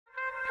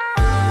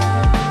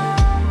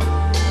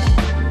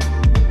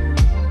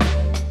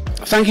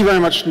thank you very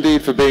much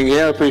indeed for being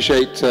here. I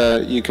appreciate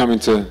you coming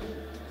to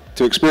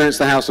experience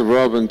the House of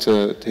Robb and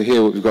to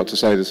hear what we've got to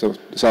say this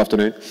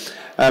afternoon.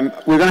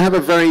 We're going to have a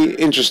very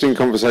interesting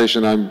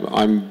conversation,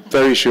 I'm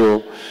very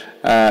sure,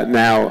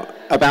 now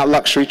about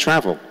luxury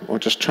travel, or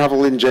just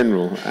travel in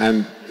general.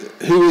 And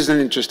who isn't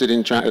interested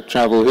in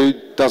travel? Who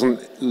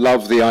doesn't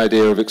love the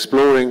idea of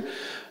exploring,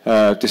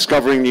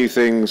 discovering new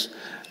things,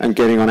 and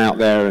getting on out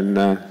there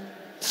and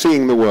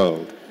seeing the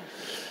world?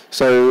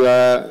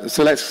 So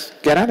let's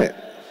get at it.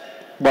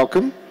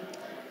 Welcome.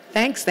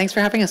 Thanks for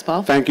having us,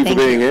 Paul. Thank you for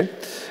being here.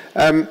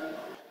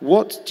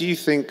 What do you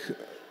think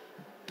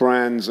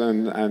brands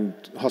and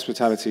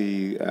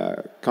hospitality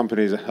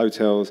companies,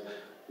 hotels,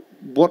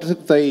 what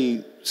have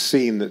they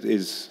seen that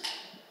is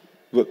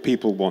what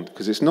people want?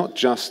 Because it's not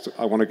just,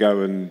 I want to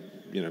go and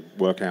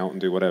work out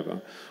and do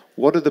whatever.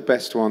 What are the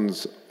best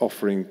ones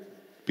offering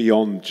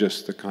beyond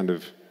just the kind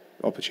of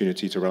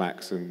opportunity to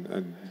relax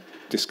and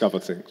discover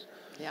things?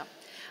 Yeah.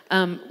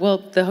 Well,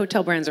 the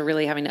hotel brands are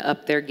really having to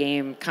up their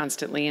game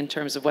constantly in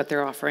terms of what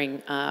they're offering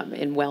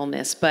in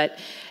wellness. But,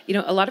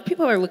 a lot of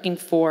people are looking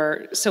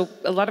for, so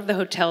a lot of the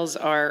hotels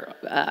are,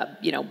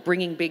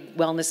 bringing big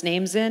wellness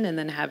names in and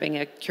then having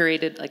a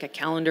curated, like a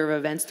calendar of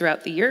events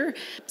throughout the year.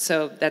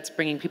 So that's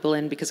bringing people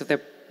in because of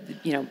their,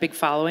 big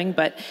following.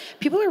 But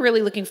people are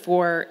really looking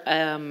for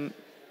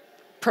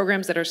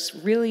programs that are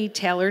really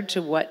tailored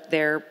to what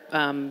their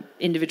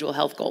individual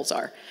health goals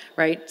are,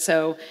 right?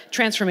 So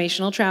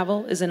transformational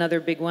travel is another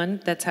big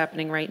one that's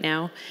happening right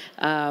now.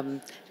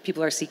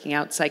 People are seeking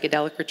out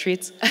psychedelic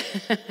retreats.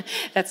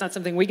 That's not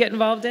something we get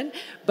involved in.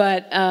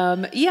 But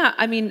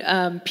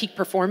peak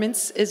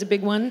performance is a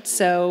big one.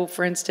 So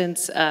for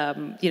instance,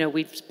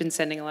 we've been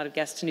sending a lot of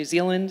guests to New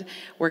Zealand,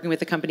 working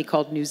with a company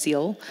called New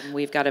Zeal.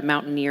 We've got a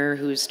mountaineer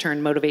who's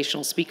turned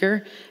motivational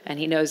speaker, and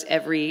he knows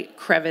every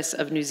crevice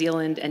of New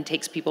Zealand and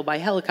takes people by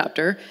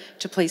helicopter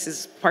to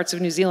parts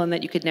of New Zealand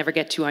that you could never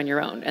get to on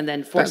your own. And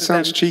then that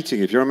sounds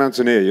cheating. If you're a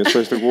mountaineer, you're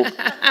supposed to walk.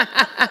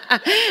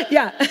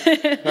 Yeah.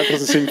 That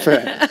doesn't seem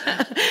fair.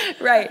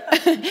 Right.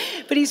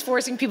 But he's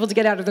forcing people to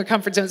get out of their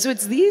comfort zone. So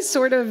it's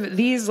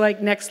these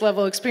like next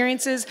level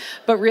experiences,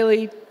 but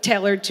really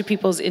tailored to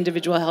people's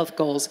individual health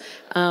goals.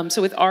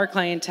 So with our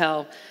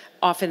clientele,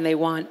 often they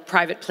want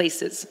private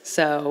places.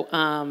 So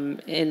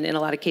in a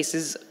lot of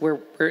cases,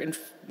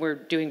 we're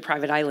doing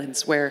private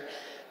islands where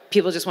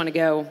people just want to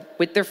go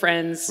with their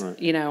friends,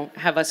 right.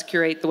 Have us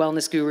curate the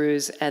wellness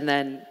gurus, and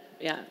then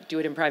do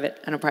it in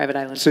private on a private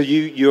island. So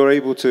you're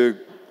able to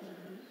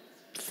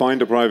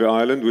find a private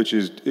island which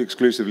is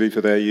exclusively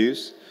for their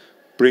use,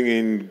 bring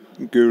in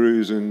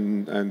gurus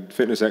and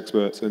fitness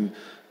experts, and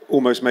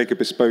almost make a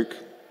bespoke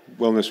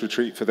wellness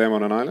retreat for them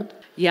on an island?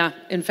 Yeah,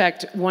 in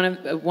fact,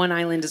 one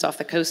island is off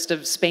the coast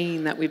of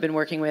Spain that we've been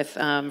working with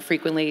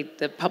frequently.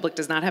 The public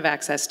does not have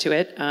access to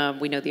it.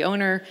 We know the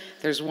owner.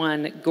 There's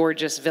one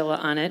gorgeous villa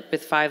on it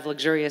with 5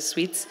 luxurious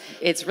suites.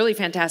 It's really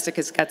fantastic.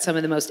 It's got some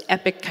of the most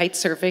epic kite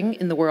surfing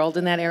in the world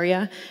in that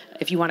area.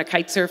 If you want to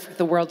kite surf,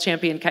 the world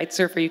champion kite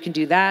surfer, you can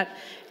do that.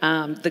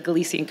 The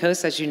Galician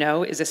coast, as you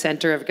know, is a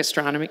center of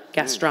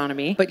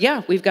gastronomy. But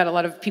yeah, we've got a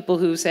lot of people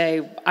who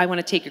say, I want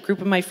to take a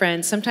group of my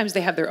friends. Sometimes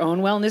they have their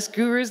own wellness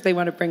gurus they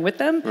want to bring with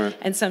them. Right.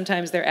 And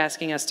sometimes they're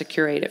asking us to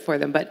curate it for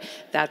them. But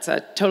that's a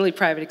totally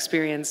private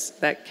experience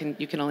that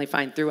you can only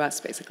find through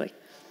us, basically.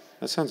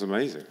 That sounds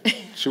amazing.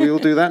 Should we all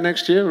do that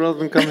next year rather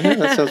than come here?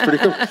 That sounds pretty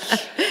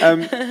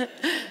cool.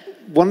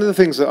 One of the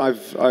things that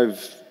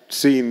I've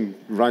seen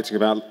writing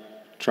about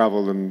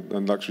travel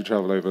and luxury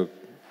travel over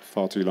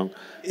far too long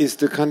is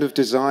the kind of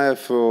desire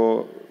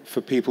for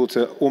people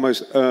to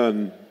almost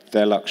earn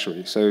their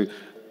luxury. So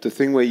the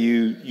thing where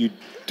you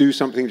do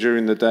something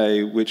during the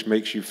day which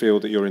makes you feel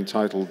that you're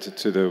entitled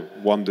to the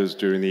wonders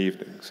during the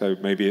evening. So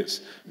maybe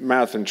it's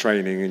marathon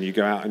training and you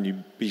go out and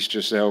you beast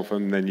yourself,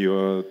 and then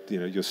you're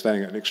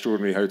staying at an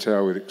extraordinary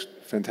hotel with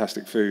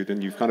fantastic food,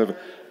 and you've kind of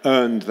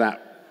earned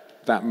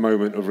that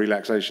moment of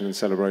relaxation and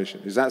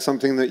celebration. Is that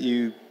something that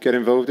you get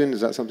involved in?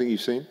 Is that something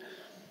you've seen?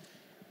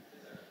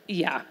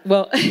 Yeah,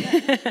 well,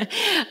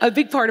 a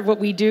big part of what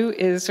we do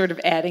is sort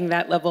of adding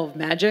that level of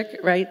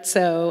magic, right?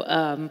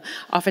 So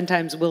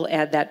oftentimes we'll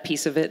add that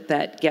piece of it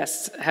that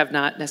guests have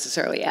not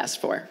necessarily asked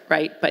for,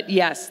 right? But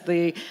yes,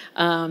 the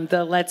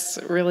let's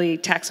really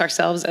tax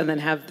ourselves and then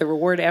have the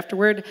reward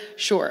afterward,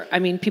 sure. I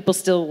mean, people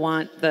still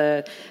want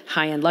the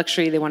high-end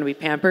luxury. They want to be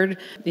pampered.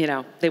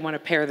 They want to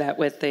pair that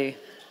with the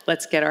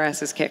let's get our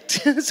asses kicked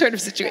sort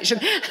of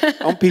situation.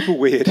 Aren't people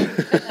weird?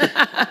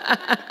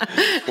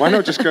 Why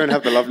not just go and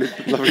have the lovely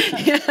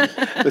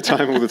the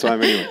time all the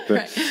time anyway?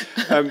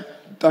 But,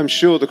 I'm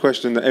sure the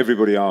question that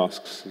everybody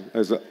asks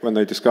is that when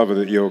they discover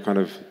that you're kind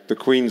of the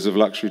queens of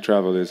luxury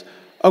travel is,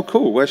 oh,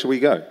 cool, where should we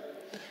go?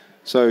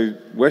 So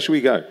where should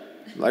we go?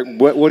 Like,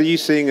 what are you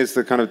seeing as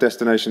the kind of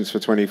destinations for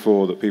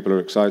 24 that people are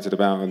excited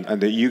about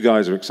and that you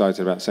guys are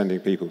excited about sending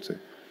people to?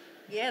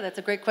 Yeah, that's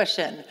a great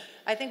question.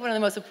 I think one of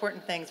the most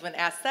important things when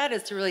asked that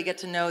is to really get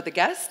to know the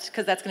guest,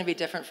 because that's going to be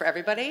different for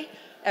everybody.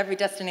 Every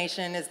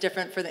destination is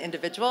different for the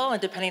individual,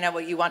 and depending on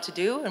what you want to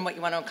do and what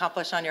you want to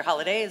accomplish on your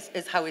holiday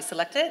is how we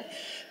select it.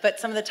 But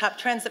some of the top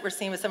trends that we're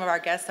seeing with some of our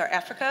guests are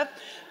Africa.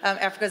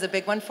 Africa is a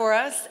big one for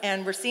us,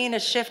 and we're seeing a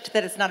shift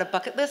that it's not a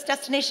bucket list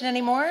destination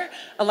anymore.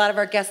 A lot of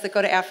our guests that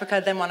go to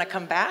Africa then want to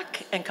come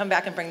back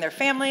and bring their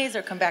families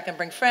or come back and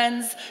bring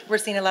friends. We're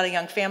seeing a lot of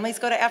young families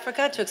go to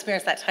Africa to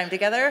experience that time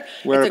together.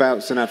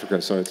 Whereabouts in Africa?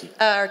 Sorry.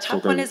 Our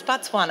top one is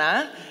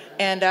Botswana.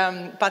 And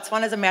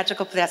Botswana is a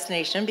magical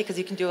destination because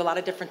you can do a lot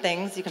of different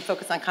things. You can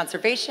focus on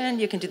conservation,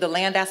 you can do the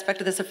land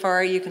aspect of the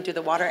safari, you can do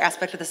the water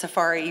aspect of the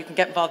safari, you can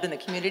get involved in the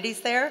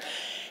communities there.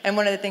 And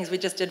one of the things we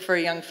just did for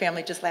a young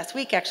family just last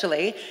week,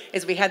 actually,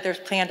 is we had their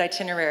planned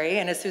itinerary,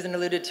 and as Susan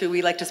alluded to,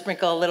 we like to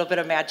sprinkle a little bit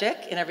of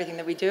magic in everything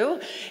that we do.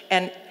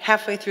 And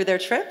halfway through their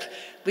trip,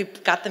 we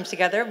got them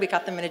together, we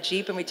got them in a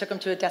Jeep, and we took them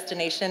to a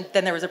destination.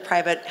 Then there was a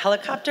private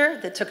helicopter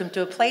that took them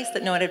to a place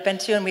that no one had been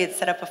to, and we had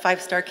set up a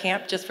 5-star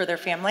camp just for their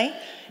family.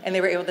 And they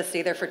were able to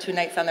stay there for 2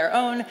 nights on their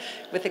own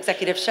with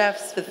executive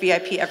chefs, with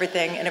VIP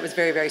everything, and it was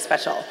very, very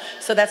special.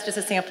 So that's just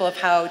a sample of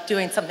how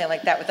doing something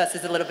like that with us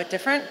is a little bit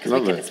different because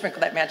we can sprinkle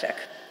that magic.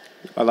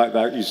 I like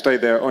that. You stayed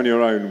there on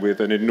your own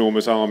with an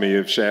enormous army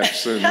of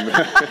chefs and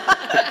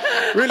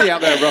really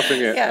out there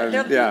roughing it.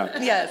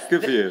 Yes.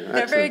 Good for you.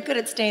 They're very good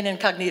at staying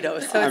incognito,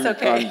 so it's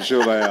okay. I'm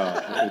sure they are.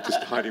 They're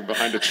just hiding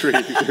behind a tree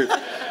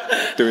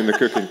doing the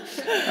cooking.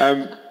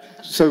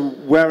 So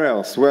where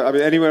else?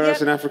 Anywhere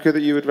else in Africa that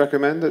you would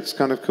recommend that's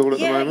kind of cool at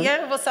the moment?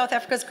 Yeah, well, South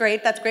Africa's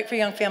great. That's great for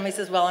young families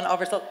as well and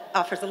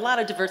offers a lot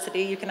of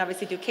diversity. You can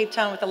obviously do Cape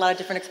Town with a lot of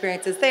different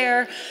experiences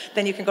there.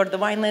 Then you can go to the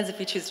winelands if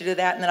you choose to do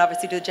that, and then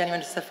obviously do the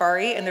genuine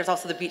safari, and there's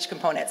also the beach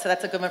component. So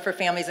that's a good one for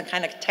families and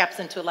kind of taps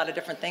into a lot of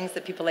different things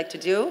that people like to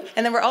do.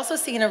 And then we're also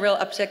seeing a real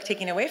uptick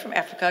taking away from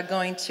Africa,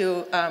 going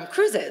to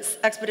cruises,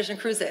 expedition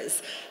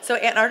cruises. So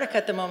Antarctica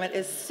at the moment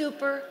is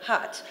super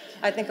hot.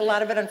 I think a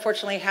lot of it,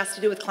 unfortunately, has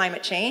to do with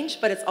climate change,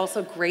 but it's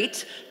also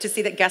great to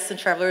see that guests and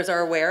travelers are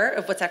aware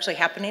of what's actually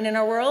happening in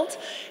our world,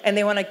 and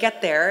they want to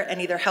get there and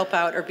either help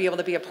out or be able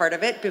to be a part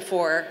of it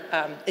before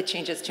it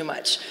changes too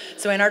much.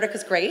 So Antarctica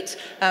is great,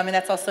 and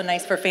that's also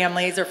nice for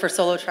families or for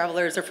solo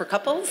travelers or for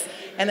couples.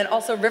 And then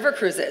also river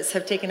cruises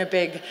have taken a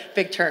big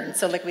turn.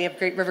 So like we have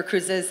great river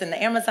cruises in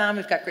the Amazon,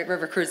 we've got great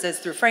river cruises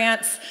through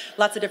France,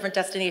 lots of different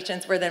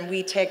destinations where then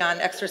we tag on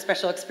extra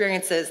special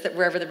experiences that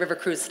wherever the river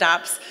cruise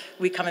stops,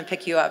 we come and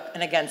pick you up.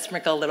 And again,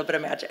 sprinkle a little bit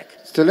of magic.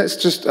 So let's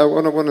just, I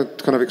want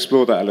to kind of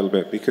explore that a little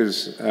bit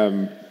because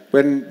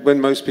when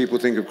most people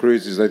think of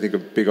cruises, they think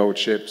of big old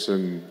ships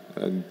and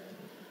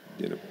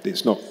you know,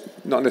 it's not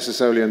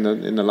necessarily in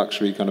the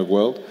luxury kind of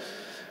world.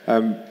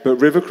 But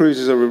river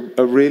cruises are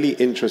a really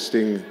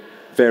interesting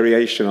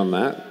variation on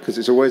that because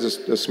it's always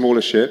a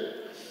smaller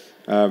ship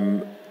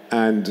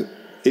and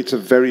it's a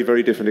very,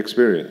 very different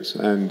experience.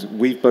 And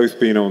we've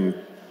both been on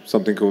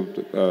something called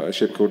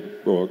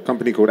a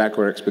company called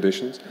Aqua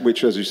Expeditions,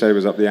 which, as you say,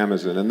 was up the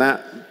Amazon, and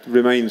that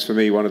remains for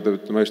me one of the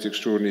most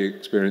extraordinary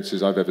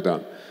experiences I've ever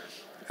done.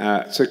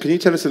 So, can you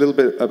tell us a little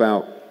bit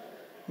about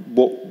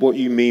what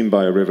you mean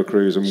by a river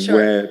cruise and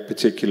where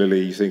particularly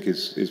you think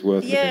is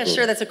worth looking for? Yeah,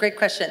 sure. That's a great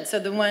question. So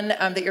the one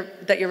that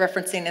you're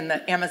referencing in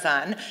the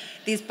Amazon,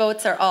 these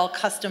boats are all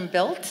custom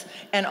built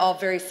and all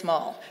very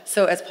small.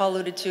 So as Paul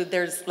alluded to,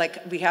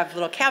 we have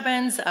little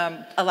cabins.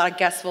 A lot of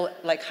guests will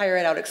hire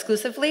it out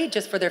exclusively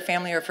just for their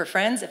family or for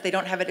friends. If they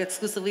don't have it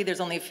exclusively,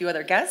 there's only a few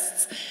other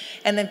guests.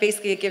 And then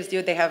basically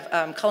they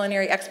have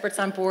culinary experts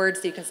on board,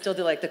 so you can still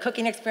do the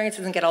cooking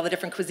experiences and get all the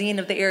different cuisine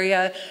of the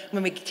area.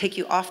 When we take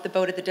you off the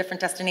boat at the different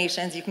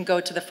destinations, you can go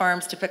to the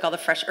farms to pick all the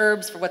fresh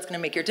herbs for what's going to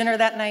make your dinner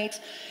that night.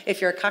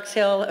 If you're a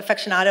cocktail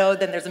aficionado,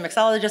 then there's a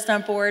mixologist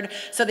on board.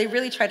 So they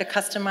really try to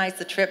customize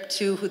the trip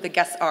to who the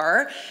guests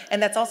are.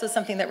 And that's also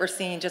something that we're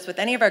seeing just with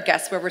any of our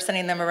guests where we're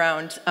sending them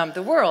around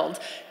the world.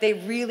 They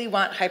really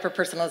want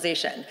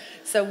hyper-personalization.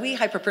 So we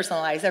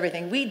hyper-personalize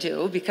everything we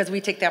do because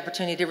we take the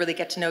opportunity to really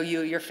get to know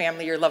you, your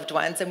family, your loved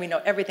ones, and we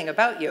know everything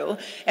about you.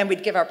 And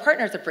we'd give our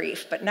partners a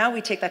brief, but now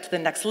we take that to the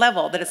next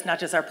level, that it's not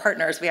just our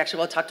partners. We actually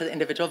will talk to the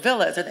individual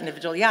villas or the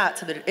individual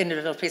yachts or the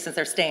individual places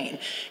they're staying,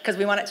 because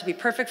we want it to be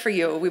perfect for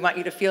you. We want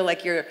you to feel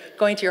like you're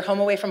going to your home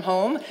away from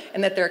home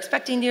and that they're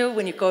expecting you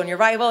when you go on your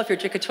arrival. If your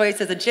drink of choice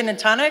is a gin and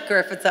tonic or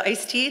if it's an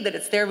iced tea, that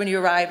it's there when you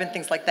arrive and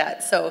things like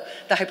that. So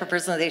the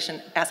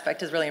hyper-personalization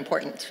aspect is really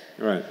important.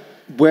 Right.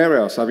 Where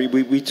else? I mean,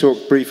 we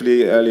talked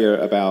briefly earlier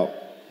about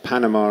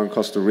Panama and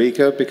Costa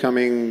Rica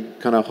becoming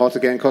kind of hot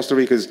again. Costa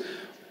Rica's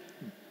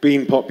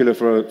been popular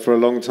for a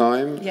long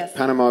time. Yes.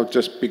 Panama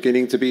just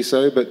beginning to be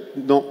so, but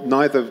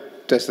neither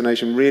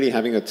destination really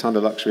having a ton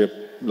of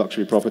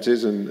luxury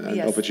properties and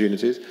yes.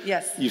 opportunities.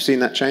 Yes. You've seen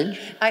that change?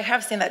 I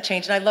have seen that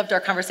change, and I loved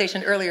our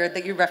conversation earlier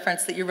that you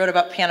referenced, that you wrote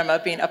about Panama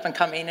being up and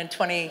coming in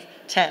 2010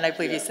 10, I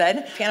believe you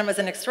said. Panama is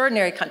an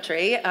extraordinary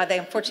country. They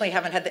unfortunately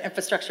haven't had the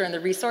infrastructure and the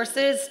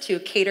resources to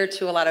cater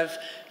to a lot of,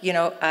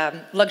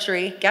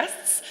 luxury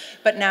guests.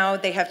 But now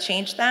they have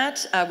changed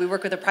that. We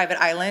work with a private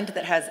island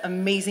that has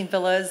amazing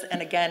villas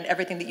and, again,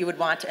 everything that you would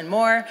want and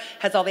more.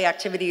 Has all the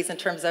activities in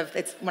terms of,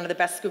 it's one of the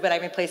best scuba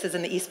diving places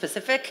in the East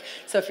Pacific.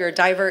 So if you're a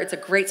diver, it's a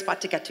great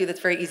spot to get to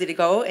that's very easy to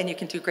go, and you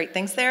can do great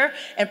things there.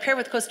 And paired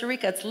with Costa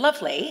Rica, it's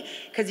lovely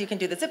because you can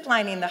do the zip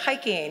lining, the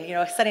hiking,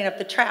 setting up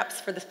the traps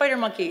for the spider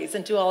monkeys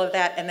and do all of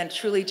that, and then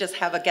truly just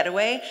have a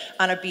getaway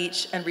on a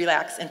beach and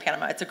relax in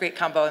Panama. It's a great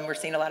combo, and we're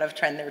seeing a lot of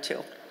trend there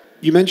too.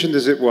 You mentioned the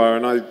zip wire,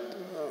 and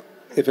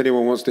if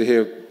anyone wants to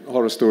hear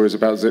horror stories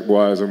about zip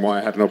wires and why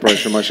I had an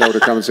operation on my shoulder,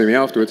 come and see me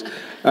afterwards.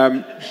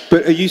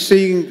 But are you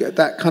seeing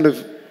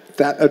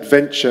that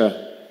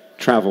adventure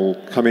travel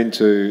come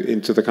into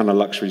the kind of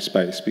luxury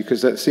space?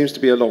 Because there seems to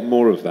be a lot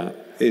more of that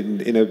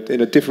in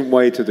a different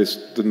way to this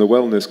than the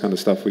wellness kind of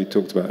stuff we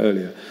talked about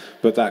earlier.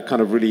 But that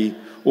kind of really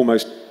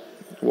almost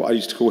what I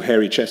used to call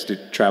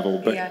hairy-chested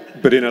travel,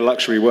 but in a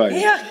luxury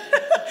way. Yeah,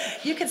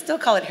 you can still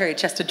call it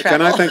hairy-chested travel.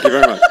 Can I? Thank you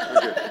very much.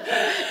 Thank you.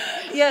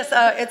 Yes,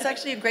 it's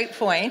actually a great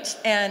point,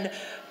 and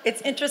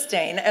it's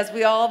interesting, as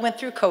we all went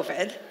through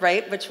COVID,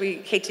 right, which we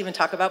hate to even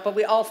talk about, but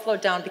we all slowed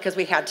down because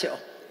we had to,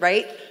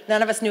 right?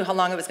 None of us knew how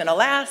long it was going to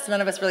last.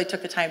 None of us really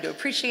took the time to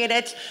appreciate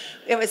it.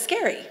 It was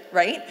scary,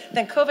 right?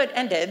 Then COVID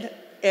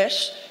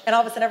ended-ish, and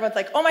all of a sudden everyone's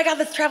like, oh my God,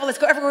 let's travel, let's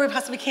go everywhere we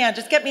possibly can,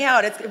 just get me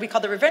out. We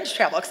call it revenge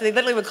travel, because they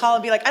literally would call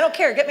and be like, I don't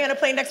care, get me on a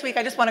plane next week,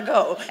 I just want to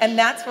go. And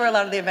that's where a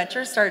lot of the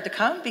adventures started to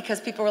come,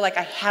 because people were like,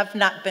 I have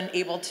not been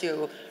able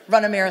to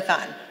run a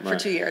marathon for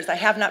 2 years. I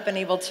have not been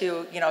able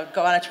to,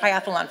 go on a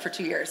triathlon for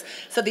 2 years.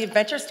 So the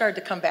adventures started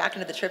to come back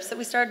into the trips that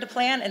we started to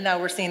plan, and now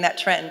we're seeing that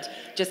trend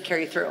just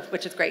carry through,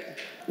 which is great.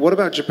 What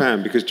about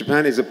Japan? Because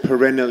Japan is a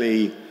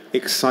perennially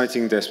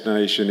exciting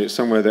destination. It's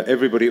somewhere that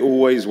everybody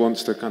always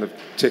wants to kind of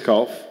tick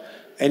off.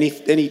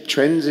 Any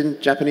trends in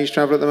Japanese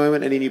travel at the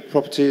moment? Any new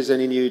properties,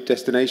 any new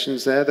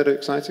destinations there that are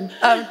exciting?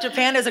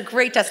 Japan is a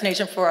great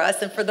destination for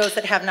us, and for those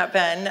that have not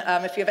been,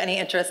 if you have any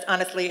interest,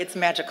 honestly, it's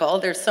magical.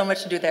 There's so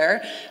much to do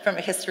there, from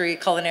a history,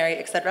 culinary,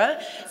 etc.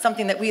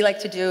 Something that we like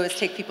to do is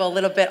take people a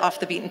little bit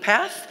off the beaten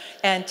path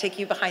and take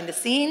you behind the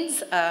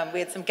scenes. We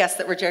had some guests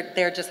that were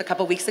there just a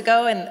couple weeks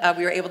ago, and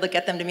we were able to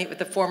get them to meet with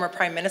the former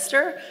prime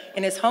minister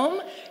in his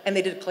home, and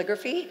they did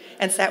calligraphy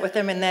and sat with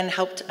him, and then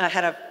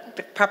had a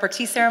proper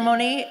tea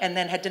ceremony, and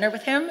then had dinner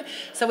with him.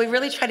 So we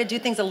really try to do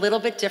things a little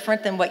bit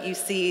different than what you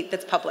see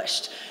that's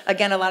published.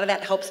 Again, a lot of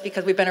that helps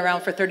because we've been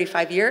around for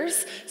 35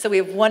 years. So we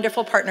have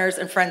wonderful partners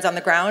and friends on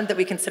the ground that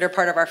we consider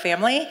part of our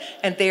family,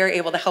 and they are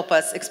able to help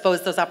us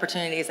expose those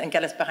opportunities and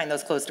get us behind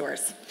those closed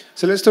doors.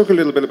 So let's talk a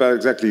little bit about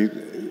exactly,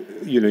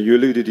 you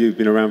alluded you've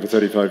been around for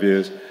 35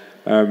 years.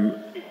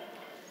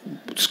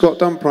 Scott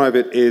Dunn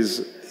Private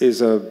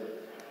is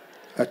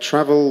a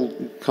travel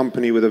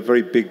company with a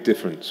very big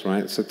difference,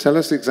 right? So tell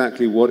us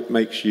exactly what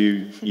makes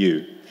you,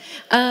 you.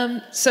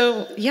 I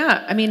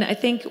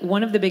think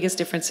one of the biggest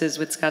differences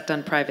with Scott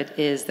Dunn Private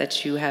is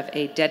that you have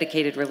a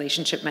dedicated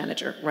relationship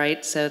manager,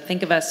 right? So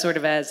think of us sort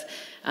of as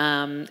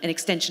an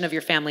extension of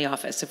your family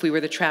office, if we were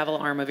the travel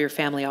arm of your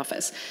family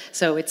office.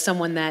 So it's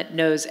someone that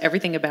knows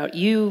everything about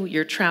you,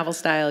 your travel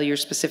style, your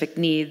specific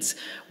needs,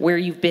 where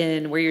you've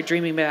been, where you're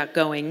dreaming about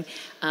going,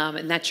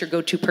 and that's your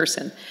go-to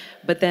person.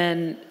 But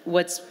then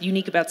what's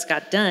unique about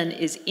Scott Dunn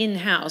is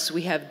in-house,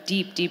 we have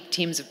deep, deep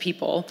teams of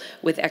people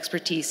with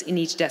expertise in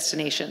each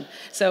destination.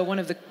 So one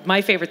of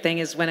my favorite thing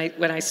is when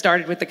I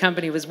started with the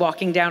company was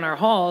walking down our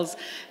halls,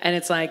 and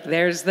it's like,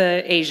 there's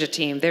the Asia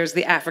team, there's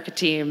the Africa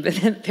team,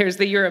 there's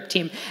the Europe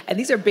team, and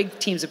these are big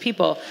teams of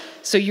people.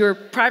 So your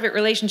private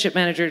relationship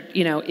manager,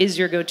 is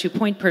your go-to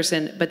point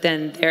person, but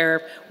then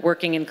they're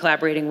working and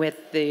collaborating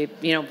with the,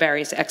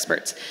 various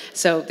experts.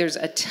 So there's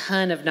a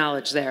ton of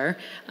knowledge there,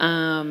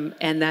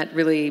 and that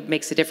really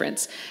makes a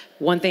difference.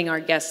 One thing our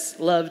guests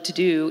love to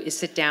do is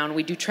sit down.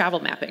 We do travel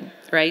mapping,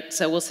 right?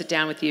 So we'll sit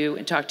down with you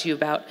and talk to you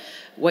about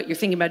what you're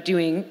thinking about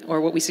doing,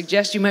 or what we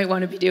suggest you might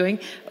want to be doing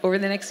over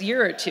the next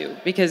year or two.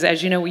 Because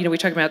as you know, we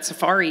talk about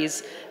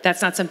safaris.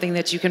 That's not something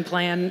that you can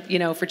plan,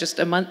 for just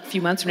a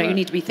few months from now. Right. You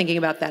need to be thinking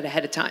about that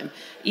ahead of time.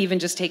 Even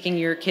just taking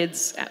your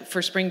kids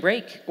for spring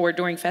break or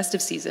during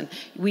festive season.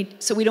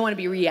 So we don't want to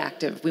be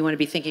reactive. We want to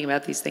be thinking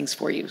about these things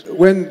for you.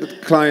 When the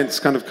clients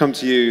kind of come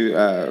to you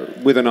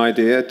with an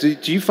idea,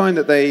 do you find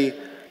that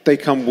they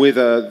come with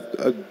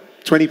a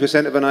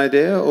 20% of an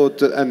idea,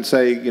 and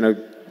say,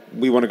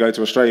 we want to go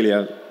to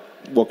Australia,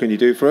 what can you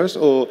do for us?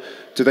 Or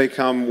do they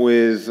come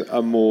with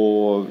a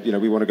more,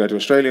 we want to go to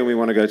Australia and we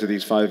want to go to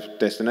these 5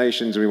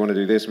 destinations and we want to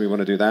do this and we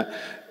want to do that?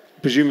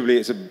 Presumably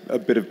it's a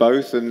bit of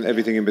both and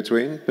everything in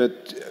between,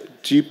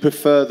 but do you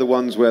prefer the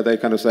ones where they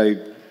kind of say,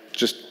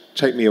 just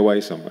take me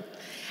away somewhere?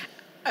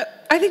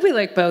 I think we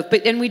like both,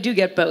 and we do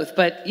get both.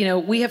 But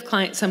we have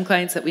some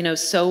clients that we know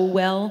so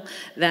well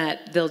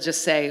that they'll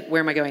just say,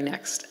 "Where am I going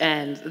next?"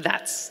 And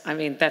that's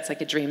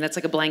like a dream. That's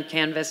like a blank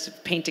canvas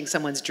painting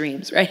someone's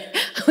dreams, right?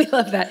 We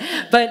love that.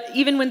 But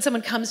even when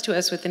someone comes to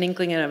us with an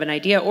inkling of an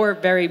idea, or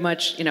very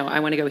much, I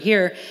want to go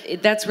here,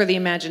 that's where the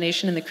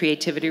imagination and the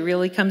creativity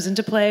really comes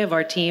into play of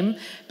our team,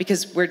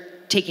 because we're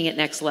taking it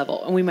next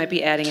level, and we might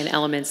be adding in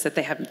elements that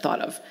they haven't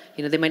thought of.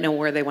 They might know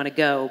where they want to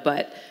go,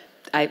 but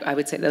I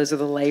would say those are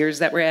the layers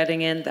that we're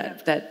adding in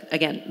that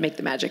again make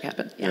the magic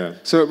happen. Yeah.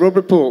 So at Robb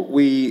Report,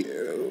 we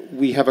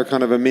have a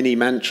kind of a mini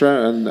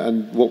mantra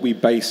and what we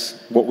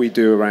base what we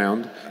do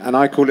around, and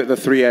I call it the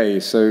 3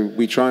 A's. So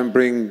we try and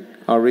bring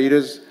our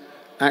readers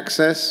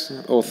access,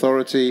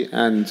 authority,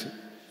 and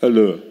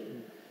allure.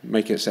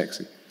 Make it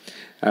sexy.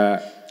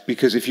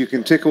 Because if you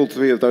can tick all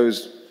 3 of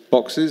those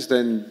boxes,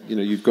 then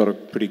you've got a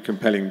pretty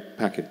compelling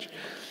package.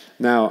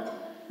 Now,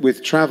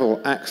 with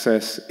travel,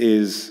 access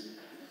is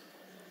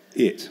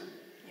it.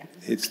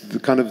 It's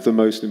kind of the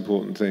most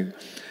important thing.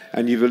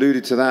 And you've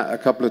alluded to that a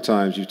couple of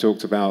times. You've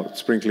talked about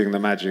sprinkling the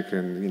magic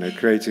and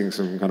creating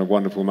some kind of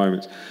wonderful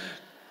moments.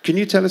 Can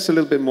you tell us a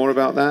little bit more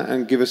about that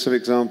and give us some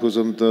examples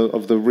of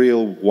the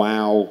real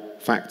wow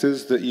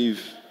factors that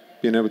you've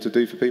been able to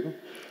do for people?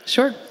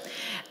 Sure.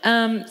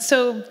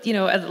 So,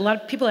 a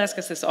lot of people ask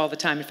us this all the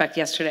time. In fact,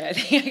 yesterday, I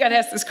think I got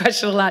asked this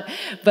question a lot.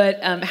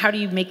 But how do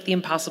you make the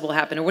impossible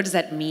happen? Or what does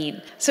that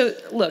mean? So,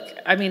 look,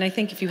 I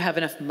think if you have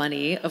enough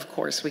money, of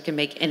course, we can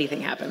make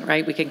anything happen,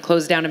 right? We can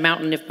close down a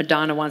mountain if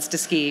Madonna wants to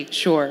ski,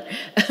 sure.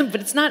 But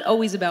it's not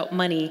always about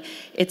money.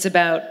 It's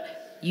about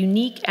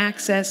unique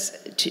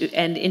access to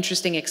and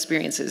interesting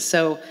experiences.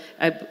 So,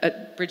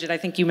 Bridget, I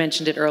think you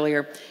mentioned it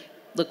earlier.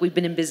 Look, we've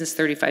been in business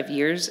 35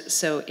 years,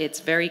 so it's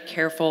very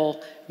careful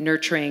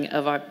nurturing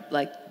of our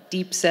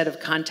deep set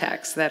of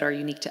contacts that are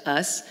unique to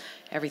us.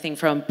 Everything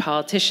from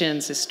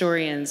politicians,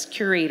 historians,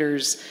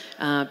 curators,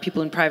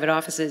 people in private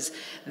offices,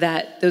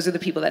 those are the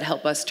people that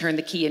help us turn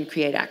the key and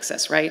create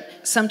access, right?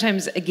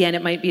 Sometimes, again,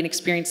 it might be an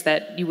experience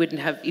that you wouldn't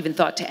have even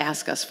thought to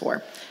ask us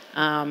for.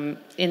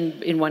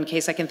 In one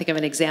case, I can think of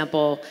an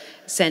example,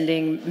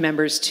 sending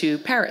members to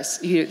Paris.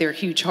 They're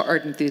huge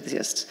art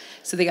enthusiasts.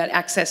 So they got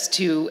access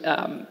to,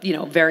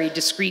 very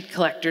discreet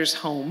collector's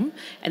home,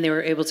 and they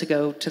were able to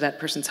go to that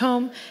person's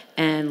home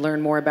and learn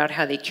more about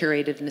how they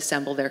curated and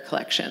assembled their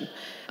collection.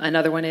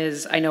 Another one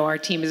is, I know our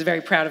team is very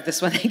proud of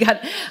this one. They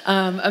got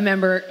a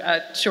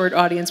member short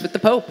audience with the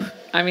Pope.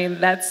 I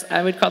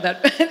would call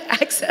that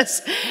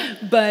access.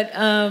 But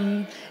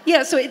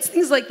so it's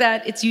things like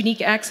that. It's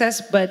unique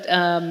access, but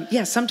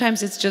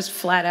sometimes it's just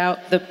flat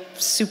out the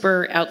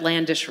super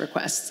outlandish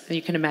requests. And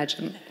you can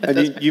imagine.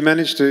 And you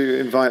managed to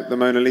invite the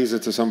Mona Lisa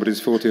to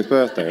somebody's 40th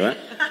birthday, right?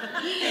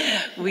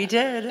 We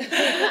did.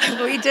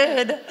 We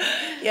did.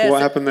 Yes.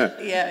 What happened there?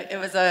 Yeah, it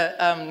was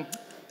a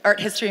art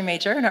history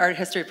major, an art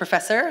history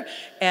professor,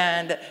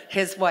 and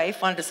his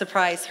wife wanted to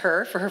surprise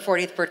her for her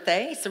 40th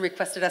birthday, so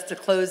requested us to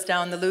close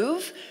down the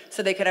Louvre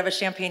so they could have a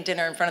champagne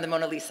dinner in front of the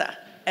Mona Lisa.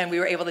 And we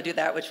were able to do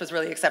that, which was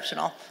really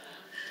exceptional.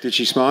 Did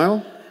she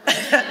smile?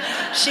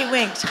 She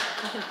winked.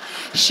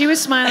 She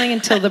was smiling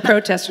until the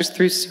protesters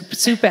threw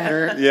soup at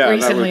her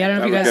recently. I don't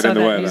know if you guys saw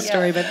that news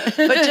story, but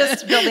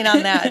just building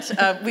on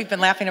that, we've been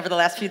laughing over the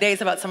last few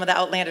days about some of the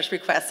outlandish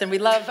requests, and we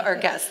love our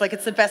guests.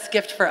 It's the best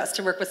gift for us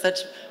to work with such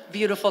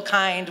beautiful,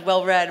 kind,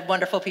 well-read,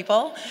 wonderful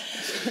people.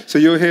 So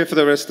you're here for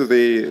the rest of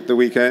the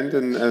weekend,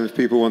 and if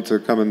people want to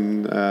come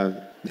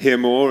and hear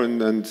more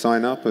and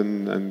sign up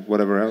and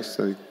whatever else,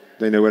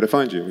 they know where to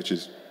find you, which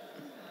is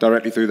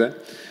directly through there.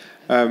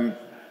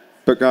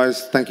 But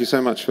guys, thank you so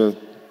much for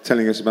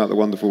telling us about the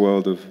wonderful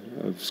world of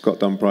Scott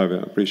Dunn Private.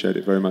 I appreciate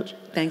it very much.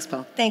 Thanks,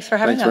 Paul. Thanks for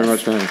having us. Thanks very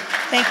much for having us.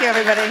 Thank you,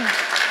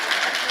 everybody.